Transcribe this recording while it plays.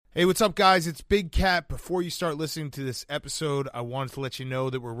Hey, what's up, guys? It's Big Cat. Before you start listening to this episode, I wanted to let you know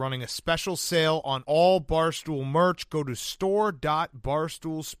that we're running a special sale on all Barstool merch. Go to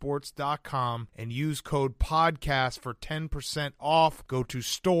store.barstoolsports.com and use code PODCAST for 10% off. Go to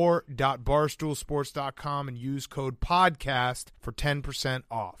store.barstoolsports.com and use code PODCAST for 10%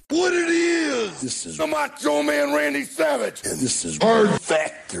 off. What it is, this is the Macho Man Randy Savage, and this is Hard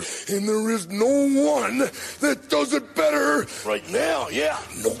Factor, and there is no one that does it better right now. Yeah,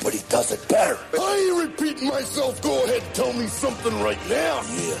 nobody does it better. I ain't repeating myself. Go ahead, tell me something right now.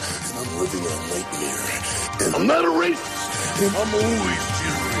 Yeah, and I'm living a nightmare, and I'm not a racist, and I'm always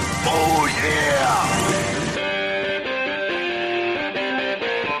cheering. Oh yeah.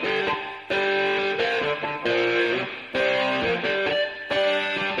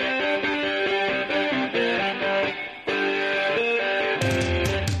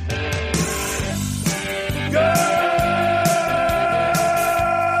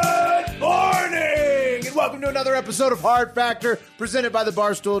 Another episode of Hard Factor presented by the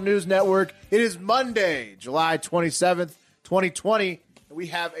Barstool News Network. It is Monday, July 27th, 2020. We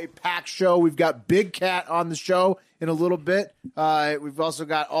have a packed show. We've got Big Cat on the show in a little bit. We've also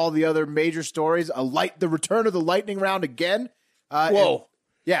got all the other major stories. The return of the lightning round again. Whoa.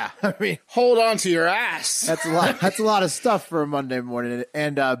 Yeah, I mean, hold on to your ass. That's a lot. That's a lot of stuff for a Monday morning.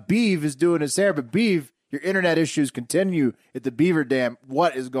 And Beav is doing his hair, but Beav, your internet issues continue at the Beaver Dam.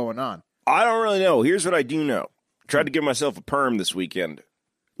 What is going on? I don't really know. Here's what I do know. Tried to give myself a perm this weekend.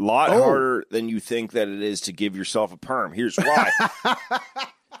 A lot harder than you think that it is to give yourself a perm. Here's why.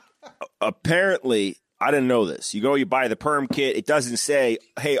 Apparently, I didn't know this. You buy the perm kit. It doesn't say,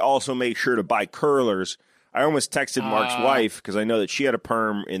 hey, also make sure to buy curlers. I almost texted Mark's wife because I know that she had a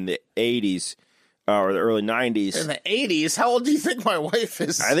perm in the 80s or the early 90s. In the 80s? How old do you think my wife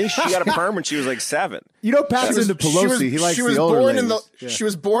is? I think she got a perm when she was like 7. You know, Pat's into Pelosi. He likes the older ladies. She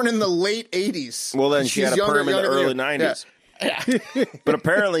was born in the late 80s. Well, then she had a perm in the early 90s. Yeah. But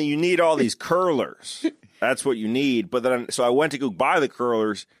apparently you need all these curlers. That's what you need. But then, so I went to go buy the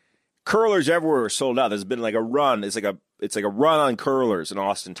curlers. Curlers everywhere are sold out. There's been like a run. It's like a run on curlers in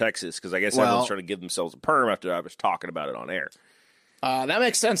Austin, Texas, because I guess everyone's trying to give themselves a perm after I was talking about it on air. That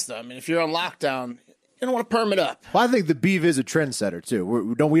makes sense, though. I mean, if you're on lockdown, you don't want to perm it up. Well, I think the Beav is a trendsetter, too.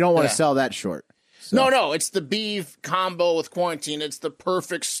 We don't want to sell that short. So. No, it's the Beav combo with quarantine. It's the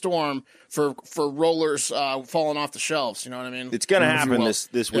perfect storm for rollers falling off the shelves. You know what I mean? It's going to happen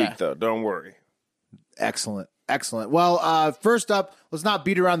this week, though. Don't worry. Excellent. Well, first up, let's not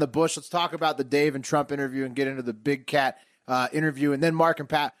beat around the bush. Let's talk about the Dave and Trump interview and get into the Big Cat interview. And then Mark and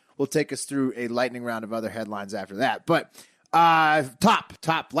Pat will take us through a lightning round of other headlines after that. But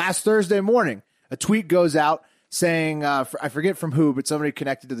top, last Thursday morning, a tweet goes out saying, I forget from who, but somebody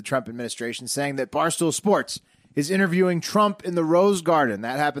connected to the Trump administration, saying that Barstool Sports is interviewing Trump in the Rose Garden.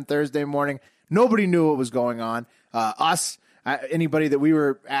 That happened Thursday morning. Nobody knew what was going on. Anybody that we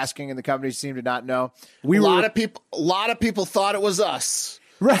were asking in the company seemed to not know. A lot of people thought it was us.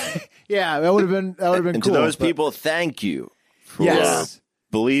 Right. Yeah, that would have been and cool. To those people, thank you for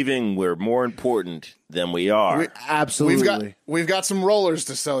believing we're more important than we are. Absolutely. We've got some rollers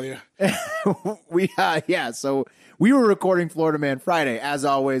to sell you. So we were recording Florida Man Friday, as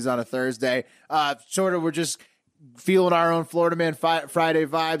always, on a Thursday. We're just feeling our own Florida Man Friday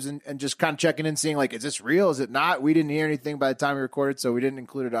vibes and just kind of checking in, seeing, like, is this real? Is it not? We didn't hear anything by the time we recorded, so we didn't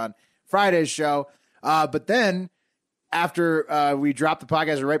include it on Friday's show. But then after we dropped the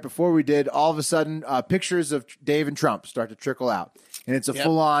podcast, or right before we did, all of a sudden pictures of Dave and Trump start to trickle out. And it's a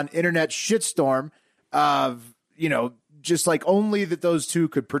full-on internet shitstorm of, just like only that those two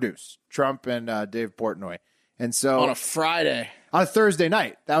could produce, Trump and Dave Portnoy. And so on a Friday. On a Thursday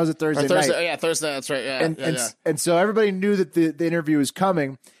night. That was a Thursday night. Yeah, Thursday, that's right. Yeah, and so everybody knew that the interview was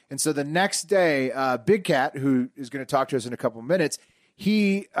coming. And so the next day, Big Cat, who is going to talk to us in a couple minutes,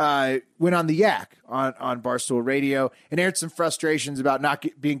 he went on the Yak on Barstool Radio and aired some frustrations about not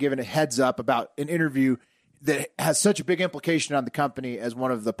being given a heads up about an interview that has such a big implication on the company as one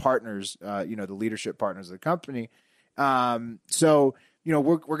of the partners, the leadership partners of the company. So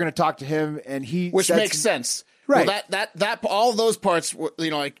we're going to talk to him, and which makes sense, right? Well, that all those parts,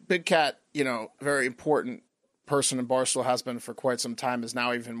 like Big Cat, very important person in Barstool, has been for quite some time, is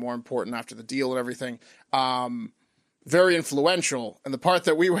now even more important after the deal and everything. Very influential, and the part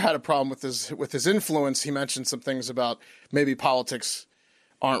that we had a problem with his influence, he mentioned some things about maybe politics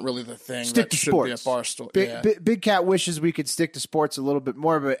aren't really the thing stick that to should sports. Be at Barstool. Big Cat wishes we could stick to sports a little bit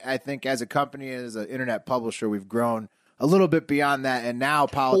more, but I think as a company, as an internet publisher, we've grown a little bit beyond that, and now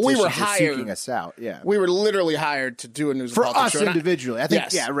politicians are seeking us out. Yeah, we were literally hired to do a news for politics us show. individually. I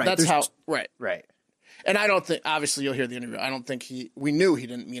think, yes, right. That's how. Right. And I don't think, obviously you'll hear the interview. I don't think we knew he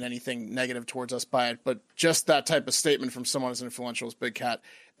didn't mean anything negative towards us by it, but just that type of statement from someone as influential as Big Cat.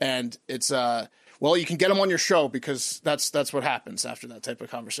 And it's, well, you can get him on your show because that's what happens after that type of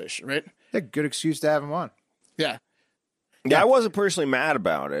conversation, right? Yeah, good excuse to have him on. Yeah. Yeah, I wasn't personally mad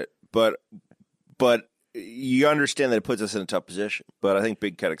about it, but you understand that it puts us in a tough position. But I think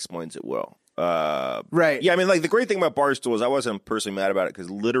Big Cat explains it well. Right. Yeah, I mean, like the great thing about Barstool is I wasn't personally mad about it because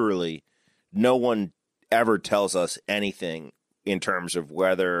literally no one ever tells us anything in terms of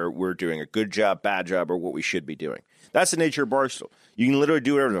whether we're doing a good job, bad job, or what we should be doing. That's the nature of Barstool. You can literally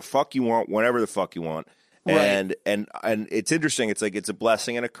do whatever the fuck you want, whenever the fuck you want. And and it's interesting. It's like it's a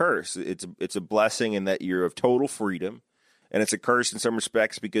blessing and a curse. It's a blessing in that you're of total freedom, and it's a curse in some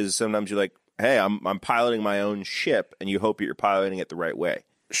respects because sometimes you're like, hey, I'm piloting my own ship, and you hope that you're piloting it the right way.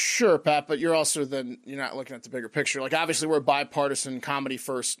 Sure, Pat, but you're not looking at the bigger picture. Like, obviously, we're a bipartisan, comedy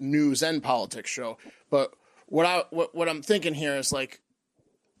first, news and politics show. But what I'm thinking here is like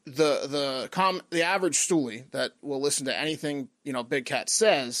the average stoolie that will listen to anything Big Cat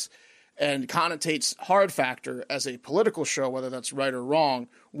says and connotates Hard Factor as a political show, whether that's right or wrong,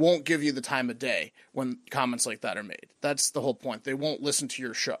 won't give you the time of day when comments like that are made. That's the whole point. They won't listen to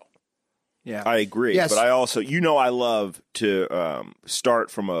your show. Yeah, I agree. Yes. But I also, I love to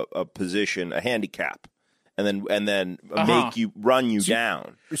start from a position, a handicap, and then make you run you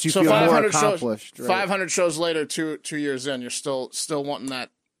down. So 500 shows, right? 500 shows later, 2 years in, you're still wanting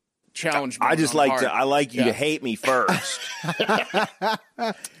that challenge. I just like I like you to hate me first,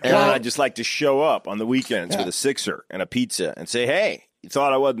 and then I just like to show up on the weekends with a sixer and a pizza and say, "Hey, you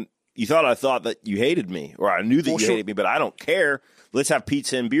thought I thought that you hated me, or I knew that you hated me, but I don't care. Let's have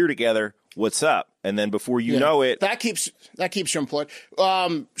pizza and beer together. What's up?" And then before you know it, that keeps you employed.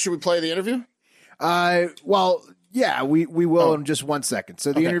 Should we play the interview? Well, yeah, we will in just 1 second.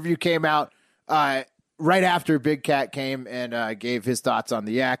 So the interview came out right after Big Cat came and gave his thoughts on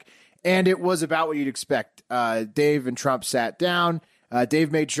the yak, and it was about what you'd expect. Dave and Trump sat down.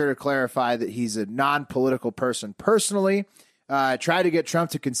 Dave made sure to clarify that he's a non-political person personally. Tried to get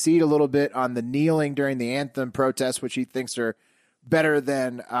Trump to concede a little bit on the kneeling during the anthem protests, which he thinks are better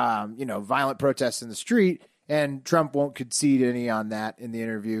than violent protests in the street, and Trump won't concede any on that in the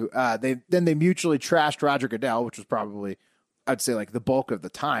interview. They mutually trashed Roger Goodell, which was probably, I'd say, like the bulk of the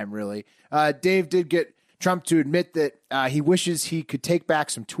time, really. Dave did get Trump to admit that he wishes he could take back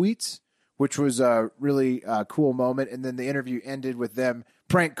some tweets, which was a really cool moment. And then the interview ended with them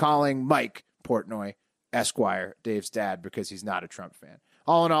prank calling Mike Portnoy, Esquire, Dave's dad, because he's not a Trump fan.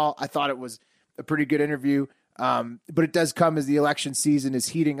 All in all, I thought it was a pretty good interview. But it does come as the election season is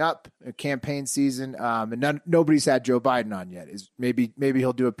heating up, a campaign season, and nobody's had Joe Biden on yet. Maybe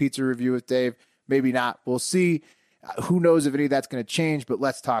he'll do a pizza review with Dave, maybe not. We'll see. Who knows if any of that's going to change? But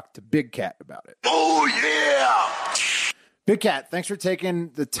let's talk to Big Cat about it. Oh yeah, Big Cat, thanks for taking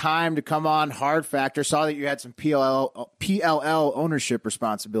the time to come on Hard Factor. Saw that you had some PLL ownership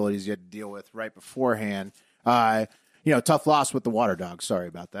responsibilities you had to deal with right beforehand. Tough loss with the Water Dogs. Sorry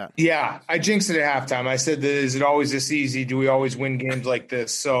about that. Yeah, I jinxed it at halftime. I said, is it always this easy? Do we always win games like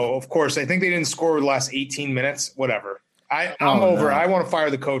this? So, of course, I think they didn't score the last 18 minutes. Whatever. I'm over. No. I want to fire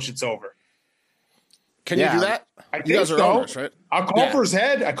the coach. It's over. Can you do that? I you think guys are so. owners, right? I'll call for his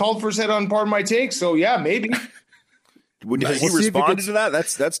head. I called for his head on part of my take. So, yeah, maybe. Has he responded to that?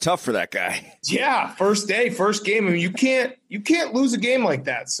 That's tough for that guy. Yeah, first day, first game. I mean, you can't lose a game like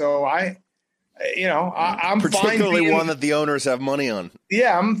that. So, I'm particularly fine one that the owners have money on.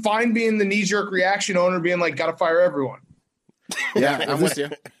 Yeah, I'm fine being the knee-jerk reaction owner, being like, got to fire everyone. Yeah, I'm with you.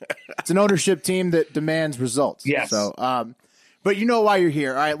 It's an ownership team that demands results. Yes. So, but you know why you're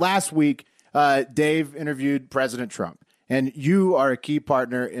here. All right, last week, Dave interviewed President Trump, and you are a key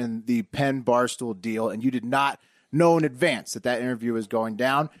partner in the Penn Barstool deal, and you did not know in advance that interview was going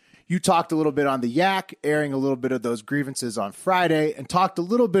down. You talked a little bit on the yak, airing a little bit of those grievances on Friday, and talked a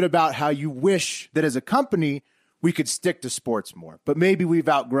little bit about how you wish that as a company we could stick to sports more. But maybe we've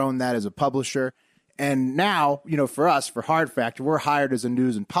outgrown that as a publisher. And now, for us, for Hard Factor, we're hired as a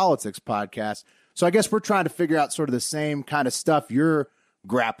news and politics podcast. So I guess we're trying to figure out sort of the same kind of stuff you're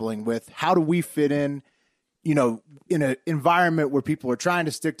grappling with. How do we fit in, in an environment where people are trying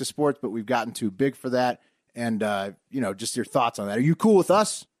to stick to sports, but we've gotten too big for that? And, just your thoughts on that. Are you cool with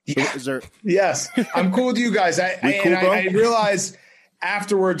us? Yeah. Yes, I'm cool with you guys. I realized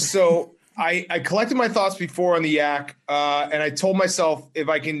afterwards. So I collected my thoughts before on the yak, and I told myself if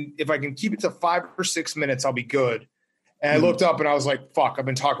I can keep it to 5 or 6 minutes, I'll be good. And I looked up and I was like, "Fuck! I've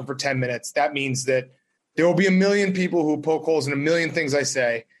been talking for 10 minutes. That means that there will be a million people who poke holes in a million things I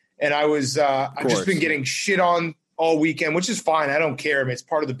say." And I've just been getting shit on all weekend, which is fine. I don't care. I mean, it's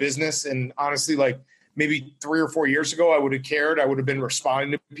part of the business. And honestly, like, maybe 3 or 4 years ago, I would have cared. I would have been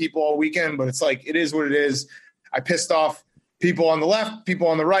responding to people all weekend, but it's like, it is what it is. I pissed off people on the left, people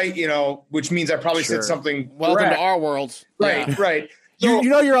on the right, which means I probably said something. Welcome to our world. Right, yeah. right. So,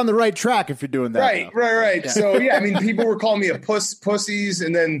 you're on the right track if you're doing that. Right. Yeah. So, yeah, I mean, people were calling me a pussies,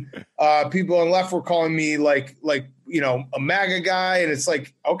 and then people on the left were calling me like a MAGA guy, and it's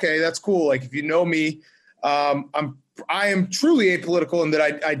like, okay, that's cool. Like, if you know me, I am truly apolitical in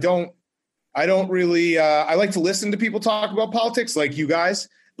that I don't really I like to listen to people talk about politics like you guys,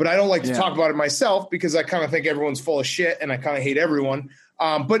 but I don't like to talk about it myself because I kind of think everyone's full of shit and I kind of hate everyone.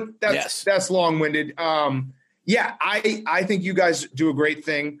 But that's long-winded. I think you guys do a great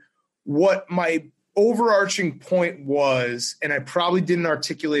thing. What my overarching point was, and I probably didn't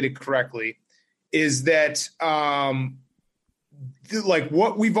articulate it correctly, is that like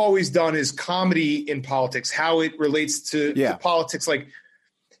what we've always done is comedy in politics, how it relates to politics. Like,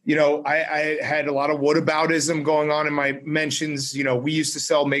 I had a lot of whataboutism going on in my mentions. We used to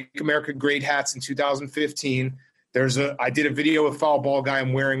sell Make America Great hats in 2015. I did a video with Foul Ball Guy.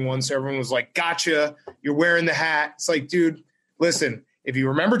 I'm wearing one. So everyone was like, gotcha, you're wearing the hat. It's like, dude, listen, if you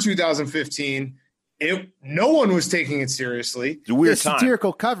remember 2015, no one was taking it seriously. It's a weird time.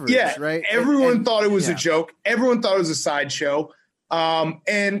 Satirical coverage, right? Everyone thought it was a joke. Everyone thought it was a sideshow.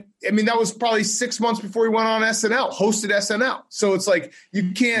 And I mean, that was probably 6 months before he went on SNL, hosted SNL. So it's like,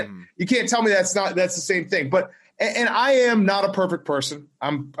 you can't tell me that's the same thing. But, and I am not a perfect person.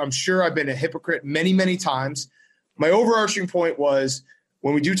 I'm sure I've been a hypocrite many, many times. My overarching point was,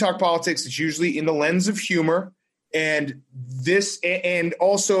 when we do talk politics, it's usually in the lens of humor, and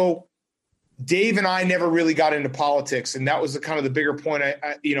also Dave and I never really got into politics. And that was the bigger point.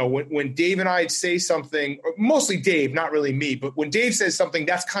 When Dave and I say something, mostly Dave, not really me, but when Dave says something,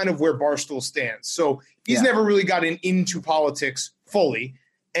 that's kind of where Barstool stands. So he's never really gotten into politics fully.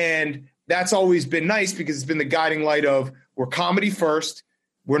 And that's always been nice because it's been the guiding light of, we're comedy first.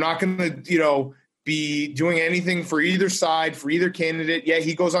 We're not going to, be doing anything for either side, for either candidate. Yeah,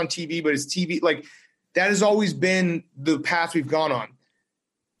 he goes on TV, but it's TV. Like, that has always been the path we've gone on.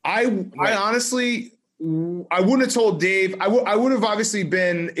 I honestly, I wouldn't have told Dave. I would have obviously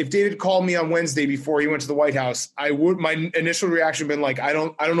been, if David called me on Wednesday before he went to the White House, my initial reaction been like, I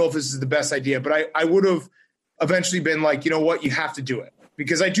don't know if this is the best idea, but I would have eventually been like, you know what, you have to do it,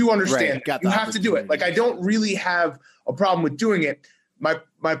 because I do understand you have to do it. Like, I don't really have a problem with doing it.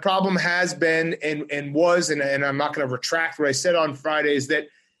 My problem has been and was, and I'm not going to retract what I said on Friday, is that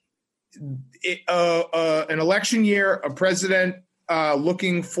an election year, a president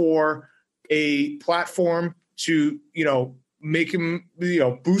looking for a platform to, make him,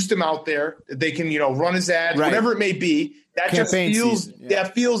 boost him out there, they can, run his ads, whatever it may be. That campaign just feels,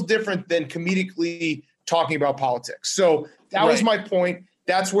 that feels different than comedically talking about politics. So that was my point.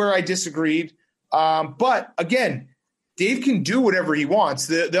 That's where I disagreed. But again, Dave can do whatever he wants.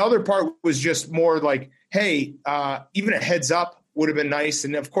 The other part was just more like, hey, even a heads up would have been nice.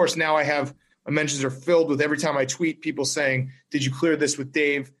 And of course, now my mentions are filled with, every time I tweet, people saying, did you clear this with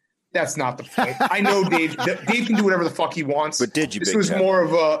Dave? That's not the point. I know Dave can do whatever the fuck he wants. But did you? This was more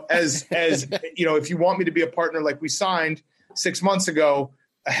of a, as if you want me to be a partner like we signed 6 months ago,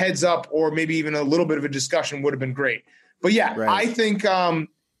 a heads up or maybe even a little bit of a discussion would have been great. But yeah, I think from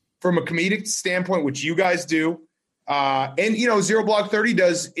a comedic standpoint, which you guys do, and Zero Blog 30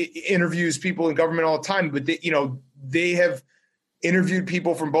 does interviews people in government all the time, but they have interviewed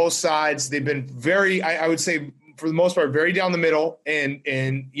people from both sides. They've been very, I would say, for the most part, very down the middle, and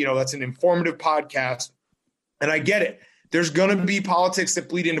that's an informative podcast. And I get it. There's going to be politics that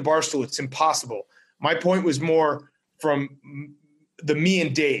bleed into Barstool. It's impossible. My point was more from the me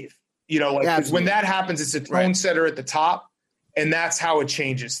and Dave. When that happens, it's a tone setter at the top, and that's how it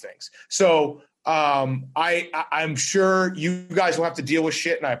changes things. So I'm sure you guys will have to deal with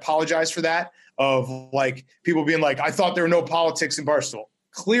shit, and I apologize for that, of like people being like, I thought there were no politics in Barstool.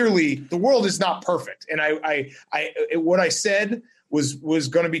 Clearly the world is not perfect. And what I said was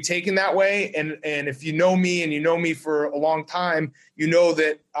going to be taken that way. And if you know me and you know me for a long time, you know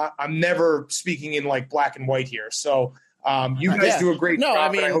that I'm never speaking in like black and white here. So you guys do a great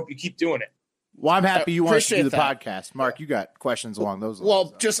job, and I hope you keep doing it. Well, I'm happy you want to do the podcast. Mark, you got questions along those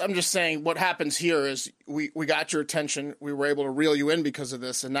lines. Well, I'm just saying what happens here is we got your attention. We were able to reel you in because of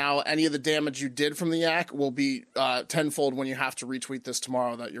this. And now any of the damage you did from the yak will be tenfold when you have to retweet this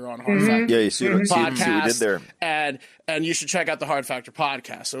tomorrow that you're on Hard Factor. Yeah, you see what we did there. And you should check out the Hard Factor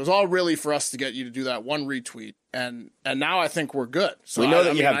podcast. So it was all really for us to get you to do that one retweet. And now I think we're good. So we know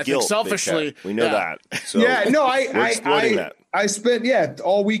that you have guilt. Selfishly, we know that. So we're exploiting that. I spent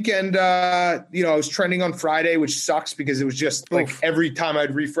all weekend. I was trending on Friday, which sucks because it was just like every time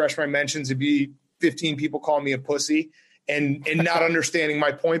I'd refresh my mentions, it'd be 15 people call me a pussy and not understanding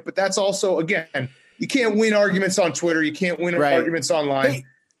my point. But that's also, again, you can't win arguments on Twitter. You can't win arguments online.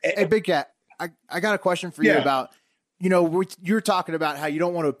 Hey, Big Cat, I got a question for you about, you're talking about how you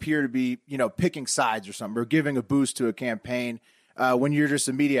don't want to appear to be, picking sides or something or giving a boost to a campaign when you're just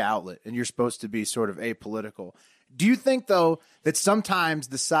a media outlet and you're supposed to be sort of apolitical. Do you think, though, that sometimes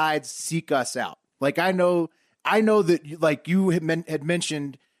the sides seek us out? Like, I know that, like, you had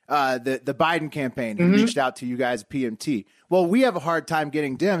mentioned the Biden campaign who reached out to you guys at PMT. Well, we have a hard time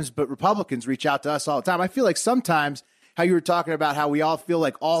getting Dems, but Republicans reach out to us all the time. I feel like sometimes how you were talking about how we all feel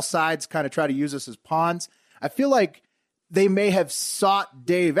like all sides kind of try to use us as pawns. I feel like they may have sought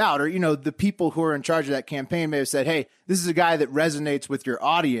Dave out, or, the people who are in charge of that campaign may have said, hey, this is a guy that resonates with your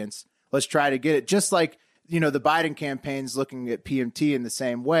audience. Let's try to get it. Just like, the Biden campaign's looking at PMT in the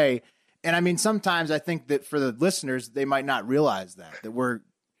same way. And I mean, sometimes I think that for the listeners, they might not realize that we're,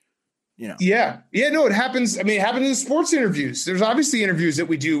 Yeah, no, it happens. I mean, it happens in sports interviews. There's obviously interviews that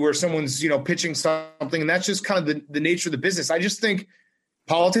we do where someone's, pitching something, and that's just kind of the nature of the business. I just think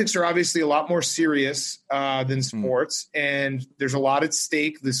politics are obviously a lot more serious than sports, and there's a lot at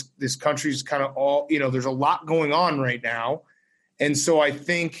stake. This country's kind of all, there's a lot going on right now. And so I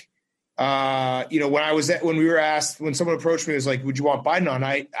think, when someone approached me, it was like, would you want Biden on?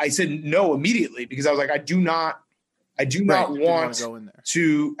 I said no immediately, because I was like, I do not want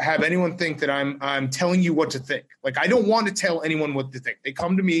to have anyone think that I'm telling you what to think. Like, I don't want to tell anyone what to think. They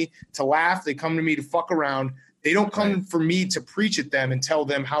come to me to laugh. They come to me to fuck around. They don't come for me to preach at them and tell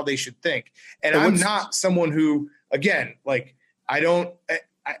them how they should think. And I'm not someone who, again, like,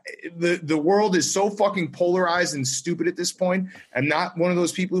 the world is so fucking polarized and stupid at this point. I'm not one of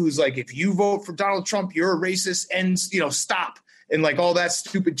those people who's like, if you vote for Donald Trump, you're a racist and, stop. And like all that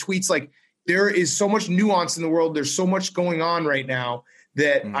stupid tweets. Like, there is so much nuance in the world. There's so much going on right now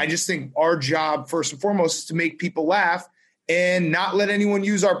that I just think our job, first and foremost, is to make people laugh and not let anyone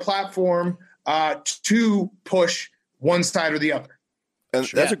use our platform to push one side or the other. And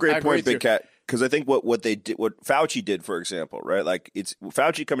that's a great point, Big Cat. Because I think what Fauci did, for example, right? Like, it's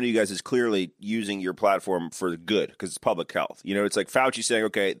Fauci coming to you guys is clearly using your platform for good because it's public health. It's like Fauci saying,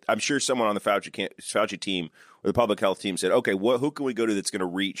 okay, I'm sure someone on the Fauci team or the public health team said, okay, who can we go to that's going to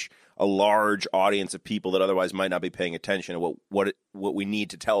reach a large audience of people that otherwise might not be paying attention to what we need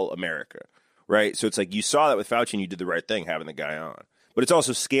to tell America, right? So it's like you saw that with Fauci and you did the right thing having the guy on. But it's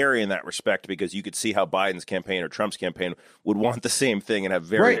also scary in that respect because you could see how Biden's campaign or Trump's campaign would want the same thing and have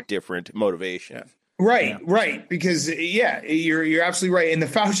very different motivation. Yeah. Right. Because, you're absolutely right. And the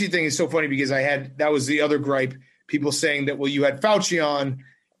Fauci thing is so funny because that was the other gripe, people saying that, well, you had Fauci on,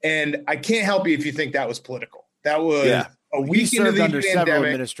 and I can't help you if you think that was political. That was a week into the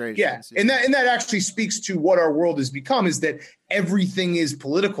pandemic. Yeah. And that actually speaks to what our world has become, is that everything is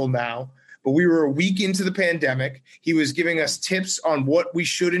political now. But we were a week into the pandemic. He was giving us tips on what we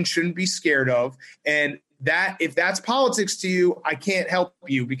should and shouldn't be scared of. And that, if that's politics to you, I can't help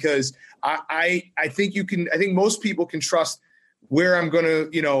you, because I think most people can trust where I'm going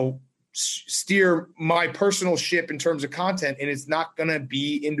to, steer my personal ship in terms of content, and it's not going to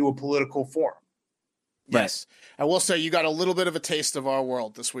be into a political forum. Yes. I will say you got a little bit of a taste of our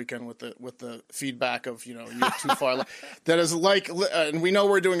world this weekend with the feedback of, you're too far. That is like, and we know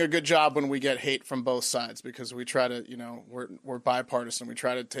we're doing a good job when we get hate from both sides, because we try to, we're bipartisan. We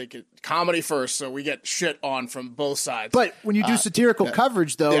try to take it comedy first. So we get shit on from both sides. But when you do satirical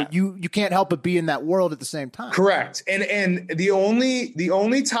coverage, though, you can't help but be in that world at the same time. Correct. And the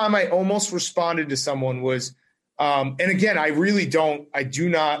only time I almost responded to someone was, and again, I do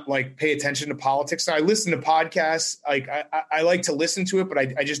not like pay attention to politics. I listen to podcasts. Like I like to listen to it, but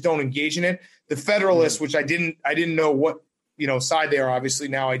I just don't engage in it. The Federalist, which I didn't know what, side they are. Obviously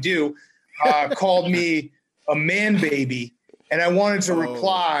now I do, called me a man baby. And I wanted to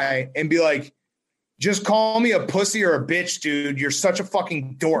reply and be like, just call me a pussy or a bitch, dude. You're such a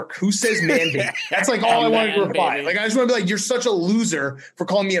fucking dork. Who says man baby? That's like all I wanted to reply. Baby. Like, I just want to be like, you're such a loser for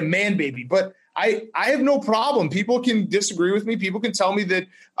calling me a man baby. But I have no problem. People can disagree with me. People can tell me that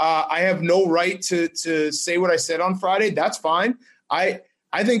I have no right to say what I said on Friday. That's fine. I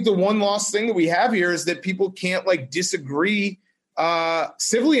think the one lost thing that we have here is that people can't disagree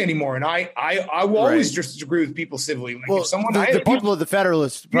civilly anymore. And I will always just disagree with people civilly. Like, well, the people of the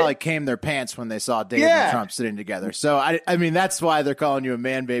Federalists probably came their pants when they saw Dave and Trump sitting together. So I mean, that's why they're calling you a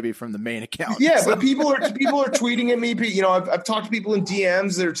man baby from the main account. Yeah, so. But people are tweeting at me. I've talked to people in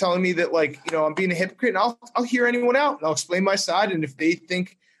DMs that are telling me that I'm being a hypocrite, and I'll hear anyone out and I'll explain my side. And if they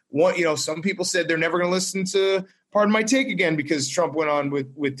think some people said they're never going to listen to Pardon My Take again because Trump went on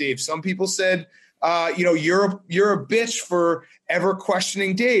with Dave. Some people said, you're a bitch for ever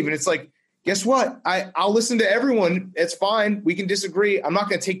questioning Dave. And it's like, guess what? I'll listen to everyone. It's fine. We can disagree. I'm not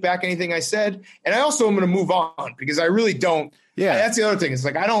going to take back anything I said. And I also am going to move on because I really don't. Yeah. That's the other thing. It's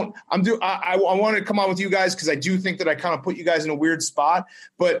like, I want to come on with you guys because I do think that I kind of put you guys in a weird spot.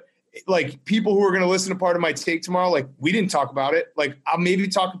 But like people who are going to listen to part of my take tomorrow, like we didn't talk about it. Like I'll maybe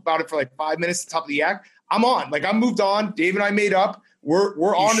talk about it for like 5 minutes at the top of the act. I'm on. Like I moved on. Dave and I made up.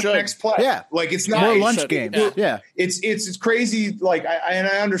 We're on to the next play. Yeah. Like it's not more lunch game. Yeah. It's crazy. Like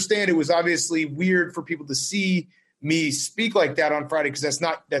I understand it was obviously weird for people to see me speak like that on Friday because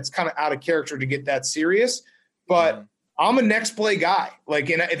that's kind of out of character to get that serious. But I'm a next play guy.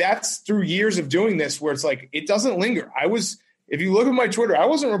 Like, and that's through years of doing this where it's like it doesn't linger. If you look at my Twitter, I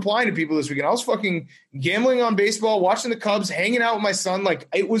wasn't replying to people this weekend. I was fucking gambling on baseball, watching the Cubs, hanging out with my son. Like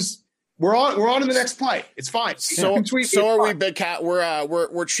it was. We're on to the next play. It's fine. So are we, Big Cat.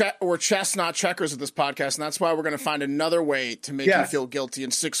 We're chess, not checkers at this podcast, and that's why we're going to find another way to make you feel guilty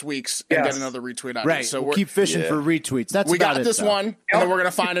in 6 weeks and get another retweet out of it. So we'll keep fishing for retweets. We got this one, and then we're going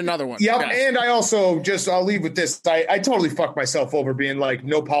to find another one. Yep. Yeah. And I also I'll leave with this. I totally fucked myself over being like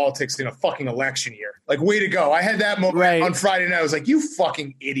no politics in a fucking election year. Like way to go. I had that moment on Friday night. I was like, you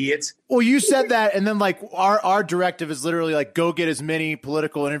fucking idiot. Well, you said that, and then like our directive is literally like go get as many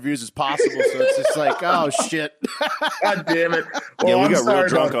political interviews as possible. So it's just like, oh shit! God damn it! Well, we got real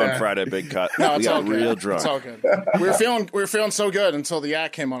drunk on Friday, Big Cut. No, we got real drunk. It's all good. We were feeling so good until the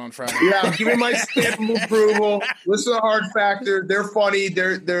act came on Friday. Yeah, I'm giving my stamp of approval. Listen to Hard Factor. They're funny.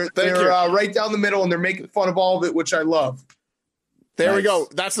 They're right down the middle, and they're making fun of all of it, which I love. There we go.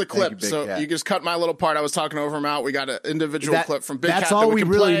 That's the clip. So you just cut my little part. I was talking over him out. We got an individual clip from Big Cat. That's all we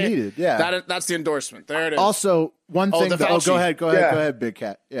really play. needed. Yeah. That's the endorsement. There it is. Also, one thing. Go ahead, Big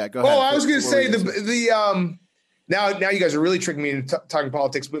Cat. Yeah, go ahead. Oh, I was going to say now you guys are really tricking me into talking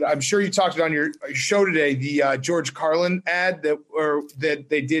politics, but I'm sure you talked it on your show today. The George Carlin ad that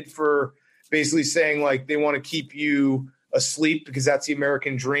they did for basically saying like they want to keep you asleep because that's the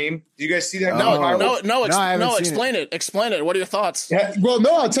American dream. Do you guys see that? No. Explain it. Explain it. What are your thoughts? Yeah, well,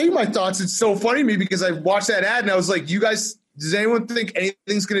 no, I'll tell you my thoughts. It's so funny to me because I watched that ad and I was like, you guys, does anyone think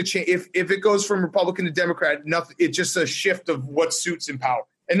anything's going to change? If it goes from Republican to Democrat, nothing. It's just a shift of what suits in power.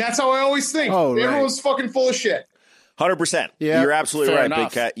 And that's how I always think. Everyone's fucking full of shit. 100%. Yeah, you're absolutely right,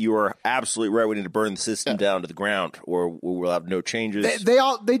 Big Cat. You are absolutely right. We need to burn the system down to the ground, or we'll have no changes.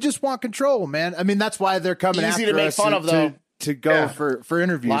 They just want control, man. I mean, that's why they're coming after us. Easy to make fun of, though. To go for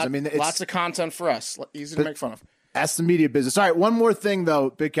interviews. I mean, it's lots of content for us. Easy to make fun of. That's the media business. All right, one more thing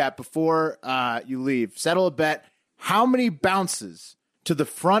though, Big Cat. Before you leave, settle a bet. How many bounces to the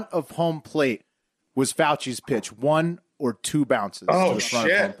front of home plate was Fauci's pitch? 1 or 2 bounces? Oh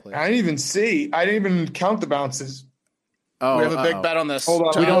shit! I didn't even see. I didn't even count the bounces. Oh, we have a big bet on this. Hold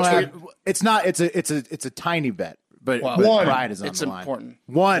on. We don't have, it's not. It's a tiny bet, but pride is on the line. It's important.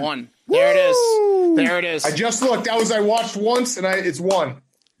 1. There it is. There it is. I just looked. I watched once, and it's 1.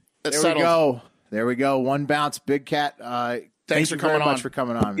 There we go. 1 bounce. Big Cat. Thanks very much for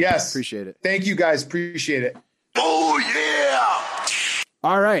coming on. Man. Yes, appreciate it. Thank you guys. Appreciate it. Oh yeah.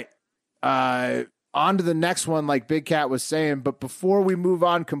 All right. On to the next one, like Big Cat was saying. But before we move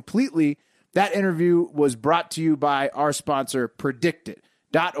on completely, that interview was brought to you by our sponsor,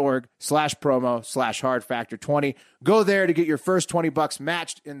 predictit.org/promo/hardfactor20. Go there to get your first $20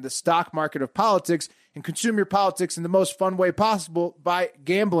 matched in the stock market of politics and consume your politics in the most fun way possible by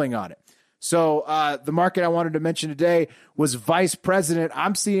gambling on it. So the market I wanted to mention today was vice president.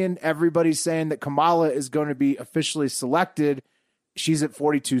 I'm seeing everybody saying that Kamala is going to be officially selected. She's at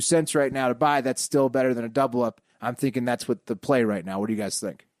 42 cents right now to buy. That's still better than a double up. I'm thinking that's what the play right now. What do you guys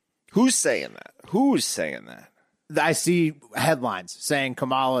think? Who's saying that? I see headlines saying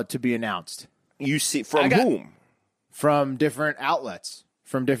Kamala to be announced. You see whom? From different outlets.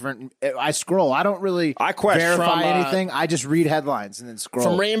 I scroll. I don't really verify anything. I just read headlines and then scroll.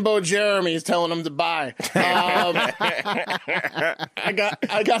 From Rainbow Jeremy's telling him to buy. I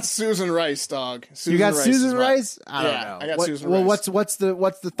got Susan Rice, dog. You got Susan Rice? I don't know. I got Susan Rice. Well, what's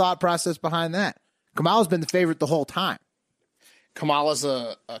the thought process behind that? Kamala's been the favorite the whole time. Kamala's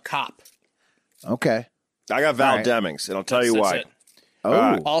a cop. Okay. I got Val Demings, and I'll tell you why.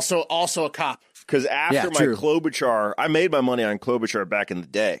 Also a cop. Because after my Klobuchar, I made my money on Klobuchar back in the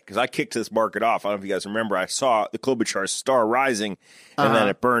day because I kicked this market off. I don't know if you guys remember. I saw the Klobuchar star rising, and then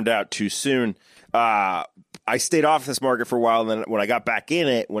it burned out too soon. I stayed off this market for a while, and then when I got back in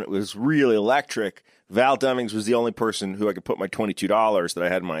it, when it was really electric, Val Demings was the only person who I could put my $22 that I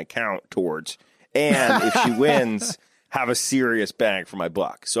had in my account towards. And if she wins, have a serious bang for my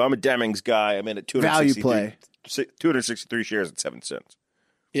buck. So I'm a Demings guy. I'm in at 263 shares at 7 cents.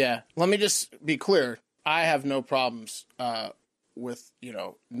 Yeah. Let me just be clear. I have no problems with,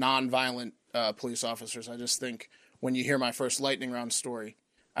 non-violent police officers. I just think when you hear my first lightning round story,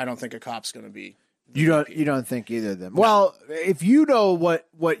 I don't think a cop's going to be. You don't think either of them. No. Well, if you know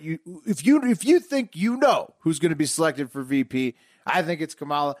if you think you know who's going to be selected for VP, I think it's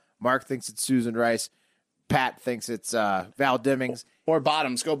Kamala. Mark thinks it's Susan Rice. Pat thinks it's Val Demings. Or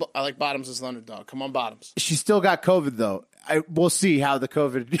Bottoms. I like Bottoms as the underdog. Come on, Bottoms. She's still got COVID though. We'll see how the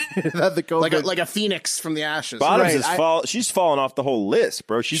COVID like a phoenix from the ashes. Bottoms is she's fallen off the whole list,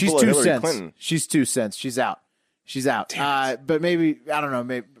 bro. She's full of Hillary Clinton. She's 2 cents. She's out. But maybe I don't know.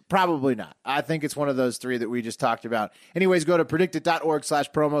 Maybe probably not. I think it's one of those 3 that we just talked about. Anyways, go to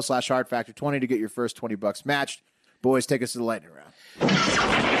predictit.org/promo/hardfactor20 to get your first $20 matched. Boys, take us to the lightning round.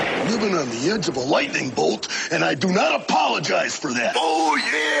 Living on the edge of a lightning bolt, and I do not apologize for that. Oh,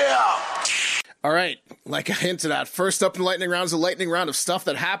 yeah! All right, like I hinted at, first up in the lightning round is a lightning round of stuff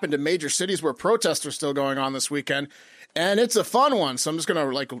that happened in major cities where protests are still going on this weekend. And it's a fun one, so I'm just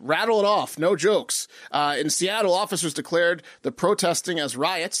going to rattle it off. No jokes. In Seattle, officers declared the protesting as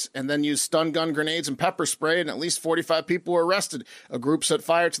riots and then used stun gun grenades and pepper spray, and at least 45 people were arrested. A group set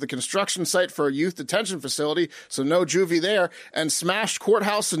fire to the construction site for a youth detention facility, so no juvie there, and smashed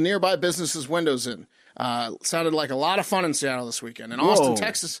courthouse and nearby businesses' windows in. Sounded like a lot of fun in Seattle this weekend. In Austin,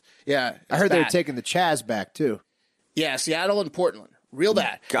 Texas, I heard they were taking the Chaz back, too. Yeah, Seattle and Portland. Real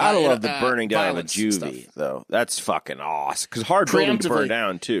bad. Gotta love the burning down of a juvie, though. That's fucking awesome. Because hard building to burn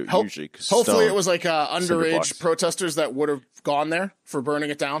down, too, usually. Hopefully it was underage protesters that would have gone there for burning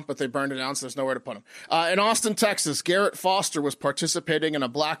it down, but they burned it down, so there's nowhere to put them. In Austin, Texas, Garrett Foster was participating in a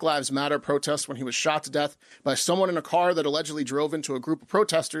Black Lives Matter protest when he was shot to death by someone in a car that allegedly drove into a group of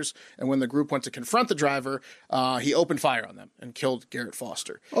protesters, and when the group went to confront the driver, he opened fire on them and killed Garrett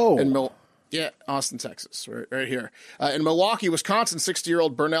Foster. Yeah, Austin, Texas, right here. In Milwaukee, Wisconsin,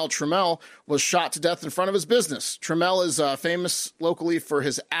 60-year-old Burnell Trammell was shot to death in front of his business. Trammell is famous locally for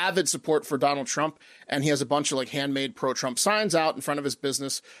his avid support for Donald Trump, and he has a bunch of handmade pro-Trump signs out in front of his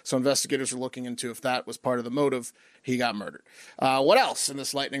business, so investigators are looking into if that was part of the motive. He got murdered. What else in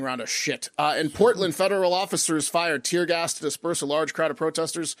this lightning round of shit? In Portland, federal officers fired tear gas to disperse a large crowd of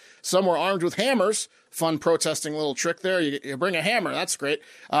protesters. Some were armed with hammers. Fun protesting little trick there. You bring a hammer. That's great.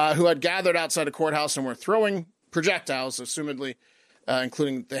 Who had gathered outside a courthouse and were throwing projectiles, assumedly,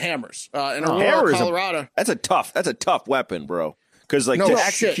 including the hammers. In Aurora, Colorado. That's a tough weapon, bro. Because to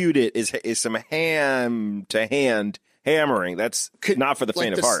execute it is some hand-to-hand hammering. That's not for the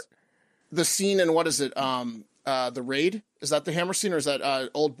faint of heart. The scene in what is it? The Raid? Is that the hammer scene or is that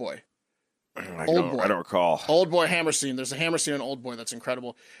Old Boy? I don't recall. Old Boy hammer scene. There's a hammer scene in Old Boy that's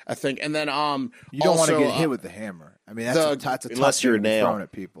incredible, I think. And then you don't want to get hit with the hammer. I mean, that's a unless you're a nail thrown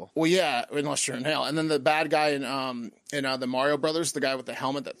at people. Well, yeah, unless you're a nail. And then the bad guy in the Mario Brothers, the guy with the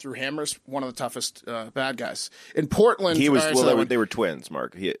helmet that threw hammers, one of the toughest bad guys in Portland. He was they were twins,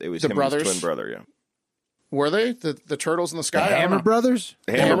 Mark. It was him and his twin brother. Yeah. Were they the turtles in the sky? The Hammer Brothers?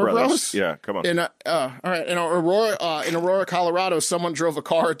 The Hammer Brothers? Yeah, come on. All right. In Aurora, Colorado, someone drove a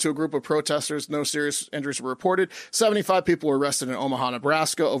car to a group of protesters. No serious injuries were reported. 75 people were arrested in Omaha,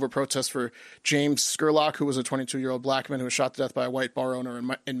 Nebraska over protests for James Scurlock, who was a 22-year-old black man who was shot to death by a white bar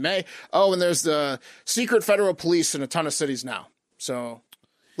owner in May. Oh, and there's the secret federal police in a ton of cities now. So,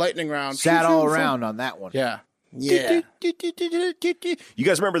 lightning round. Sat all around on that one. Yeah. Yeah. You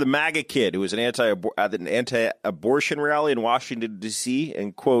guys remember the MAGA kid who was at an anti-abortion rally in Washington, D.C.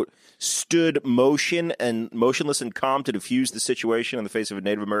 and, quote, stood motionless and calm to defuse the situation in the face of a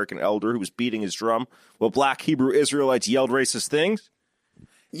Native American elder who was beating his drum while black Hebrew Israelites yelled racist things?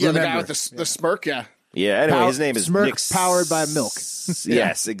 Yeah, the guy with the smirk, yeah. Yeah, anyway, his name is Nick. Powered by milk.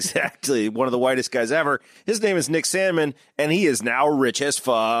 Yes, exactly. One of the whitest guys ever. His name is Nick Sandmann, and he is now rich as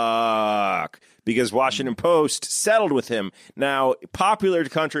fuck because Washington Post settled with him. Now, popular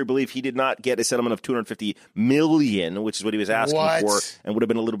contrary belief, he did not get a settlement of $250 million, which is what he was asking for, and would have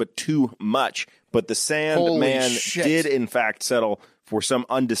been a little bit too much. But the Sandman did, in fact, settle for some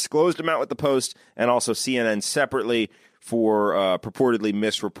undisclosed amount with the Post, and also CNN separately for purportedly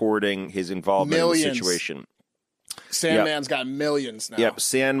misreporting his involvement in the situation. Sandman's got millions now. Yep,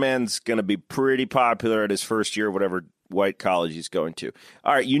 Sandman's going to be pretty popular at his first year, whatever white college he's going to.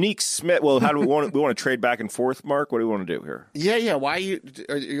 All right, Unique Smith. Well, how do we want to trade back and forth, Mark? What do we want to do here? Yeah. Why are you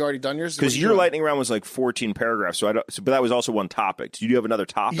already done yours? Because your lightning round was like 14 paragraphs, but that was also one topic. Do you have another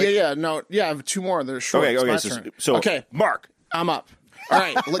topic? Yeah. No, I have two more. They're short. Okay. Mark, I'm up. All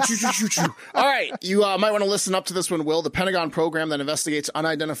right, let's shoot. All right, you might want to listen up to this one, Will. The Pentagon program that investigates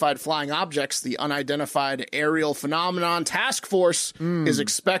unidentified flying objects, the Unidentified Aerial Phenomenon Task Force, is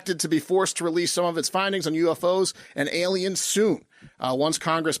expected to be forced to release some of its findings on UFOs and aliens soon. Once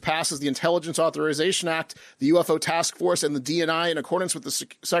Congress passes the Intelligence Authorization Act, the UFO Task Force and the DNI, in accordance with the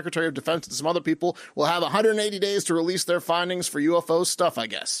Secretary of Defense and some other people, will have 180 days to release their findings for UFO stuff, I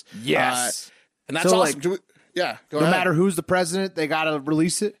guess. Yes. And that's awesome. Go no ahead. matter who's the president, they got to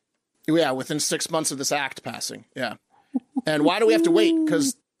release it? Yeah, within 6 months of this act passing. Yeah. And why do we have to wait?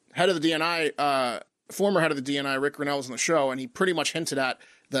 Because head of the DNI, former head of the DNI, Rick Grinnell, was on the show, and he pretty much hinted at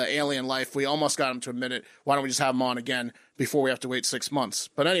the alien life. We almost got him to admit it. Why don't we just have him on again before we have to wait 6 months?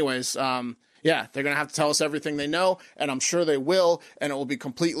 But anyways, they're going to have to tell us everything they know, and I'm sure they will, and it will be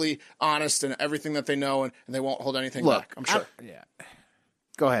completely honest in everything that they know, and they won't hold anything back, I'm sure.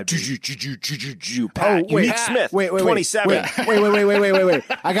 Go ahead. Pat. Unique Smith. Wait. 27. Wait.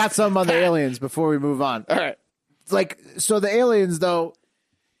 I got something on the aliens before we move on. All right. So the aliens, though,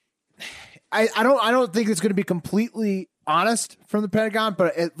 I don't think it's going to be completely honest from the Pentagon,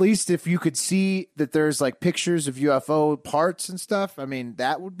 but at least if you could see that there's like pictures of UFO parts and stuff, I mean,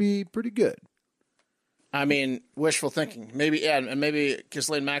 that would be pretty good. I mean, wishful thinking. Maybe, and maybe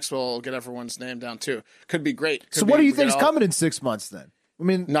Ghislaine Maxwell will get everyone's name down too. Could be great. So what do you think's coming in 6 months then? I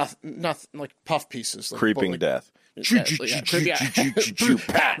mean, nothing like puff pieces. Like, creeping death.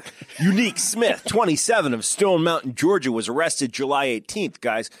 Pat. Unique Smith, 27, of Stone Mountain, Georgia, was arrested July 18th,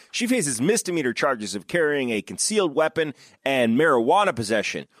 guys. She faces misdemeanor charges of carrying a concealed weapon and marijuana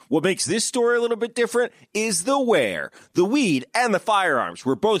possession. What makes this story a little bit different is the where. The weed and the firearms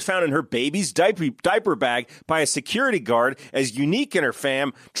were both found in her baby's diaper bag by a security guard as Unique and her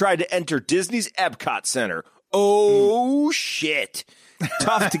fam tried to enter Disney's Epcot Center. Oh, shit.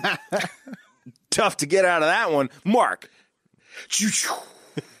 Tough to get out of that one. Mark.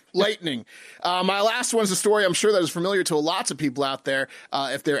 Lightning. My last one's a story I'm sure that is familiar to lots of people out there,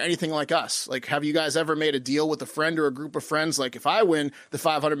 if they're anything like us. Like, have you guys ever made a deal with a friend or a group of friends? Like, if I win the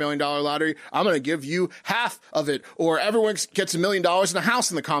 $500 million lottery, I'm going to give you half of it. Or everyone gets $1 million in a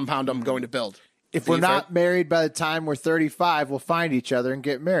house in the compound I'm going to build. If we're not married by the time we're 35, we'll find each other and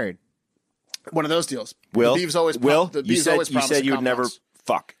get married. One of those deals. Will, the Beavs always you said you would never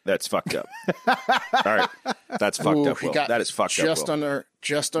fuck. That's fucked up. All right. That's fucked up, Will. That is fucked up, Will.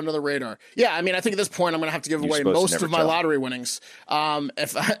 Just under the radar. Yeah, I mean, I think at this point I'm going to have to give away most of my lottery winnings.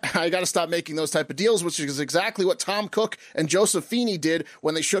 If I got to stop making those type of deals, which is exactly what Tom Cook and Joseph Feeney did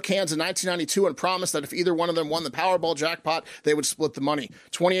when they shook hands in 1992 and promised that if either one of them won the Powerball jackpot, they would split the money.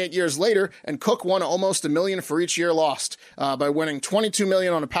 28 years later, and Cook won almost $1 million for each year lost by winning $22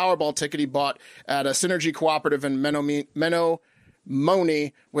 million on a Powerball ticket he bought at a Synergy Cooperative in Menomonee,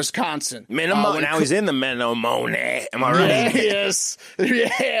 Wisconsin. Now he's in the Menomonee. Am I right? Yes.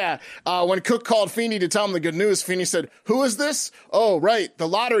 Yeah. When Cook called Feeney to tell him the good news, Feeney said, "Who is this? Oh, right. The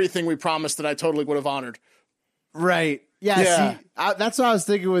lottery thing we promised that I totally would have honored." Right. Yeah. See, that's what I was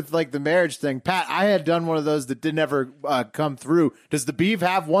thinking with like the marriage thing. Pat, I had done one of those that didn't ever come through. Does the Beav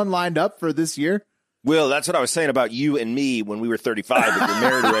have one lined up for this year? Will, that's what I was saying about you and me when we were 35, but you're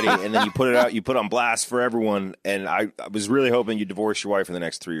married already, and then you put it out, you put on blast for everyone, and I was really hoping you'd divorce your wife in the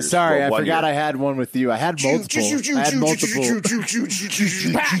next 3 years. Sorry, I forgot I had one with you. I had multiple.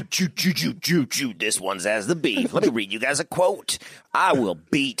 This one's as the Beef. Let me read you guys a quote. I will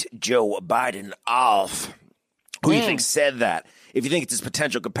beat Joe Biden off. Who do you think said that? If you think it's his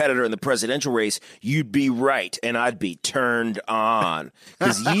potential competitor in the presidential race, you'd be right, and I'd be turned on.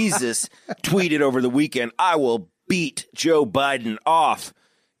 Because Yeezus tweeted over the weekend, I will beat Joe Biden off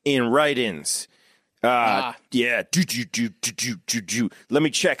in write-ins. Yeah. Let me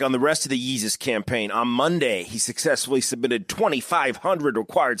check on the rest of the Yeezus campaign. On Monday, he successfully submitted 2,500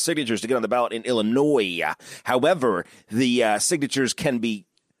 required signatures to get on the ballot in Illinois. However, the signatures can be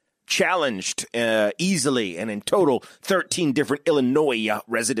challenged easily, and in total, 13 different Illinois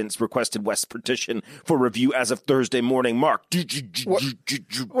residents requested West's petition for review as of Thursday morning. Mark.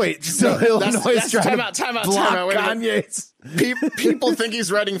 Wait, so Illinois is trying time out. Kanye's. People think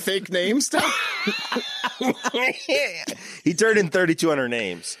he's writing fake names. He turned in 3,200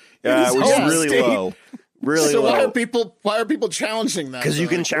 names, which is really low. Really so low. Why are people challenging that? Because you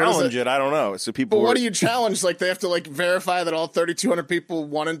can challenge it. I don't know. So people. But what do you challenge? Like they have to like verify that all 3,200 people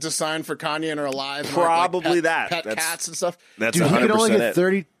wanted to sign for Kanye and are alive. Probably and, that. Pet cats and stuff. That's dude. 100% He can only get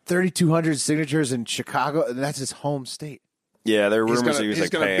 3,200 signatures in Chicago. And that's his home state. Yeah, there are rumors that he's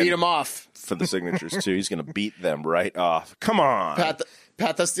going to beat him off for the signatures too. He's going to beat them right off. Come on, Pat.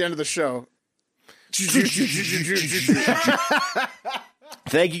 That's the end of the show.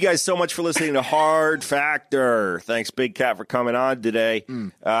 Thank you guys so much for listening to Hard Factor. Thanks, Big Cat, for coming on today.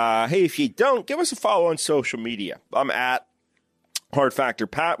 Hey, if you don't, give us a follow on social media. I'm at Hard Factor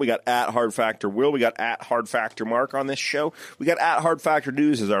Pat. We got at Hard Factor Will. We got at Hard Factor Mark on this show. We got at Hard Factor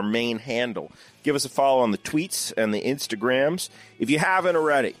News as our main handle. Give us a follow on the tweets and the Instagrams. If you haven't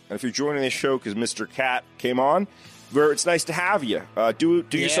already, and if you're joining this show because Mr. Cat came on, it's nice to have you. Do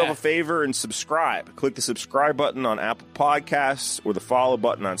yourself a favor and subscribe. Click the subscribe button on Apple Podcasts or the follow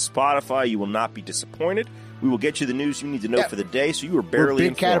button on Spotify. You will not be disappointed. We will get you the news you need to know for the day, so you are barely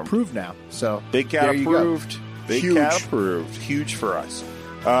Big Cat approved now. So Big Cat approved. Big Cat approved. Huge for us.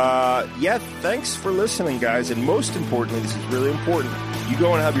 Thanks for listening, guys. And most importantly, this is really important. You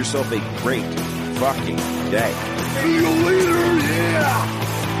go and have yourself a great fucking day. See you later, yeah!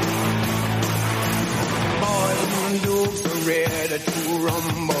 Boys, you're ready to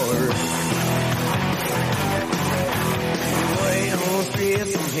rumble. Way on the street,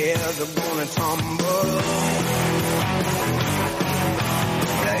 some heads are gonna tumble.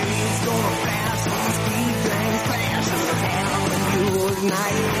 Days gonna pass on the street, things flash, and the hell when you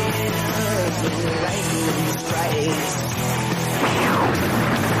ignite. The lightning strikes.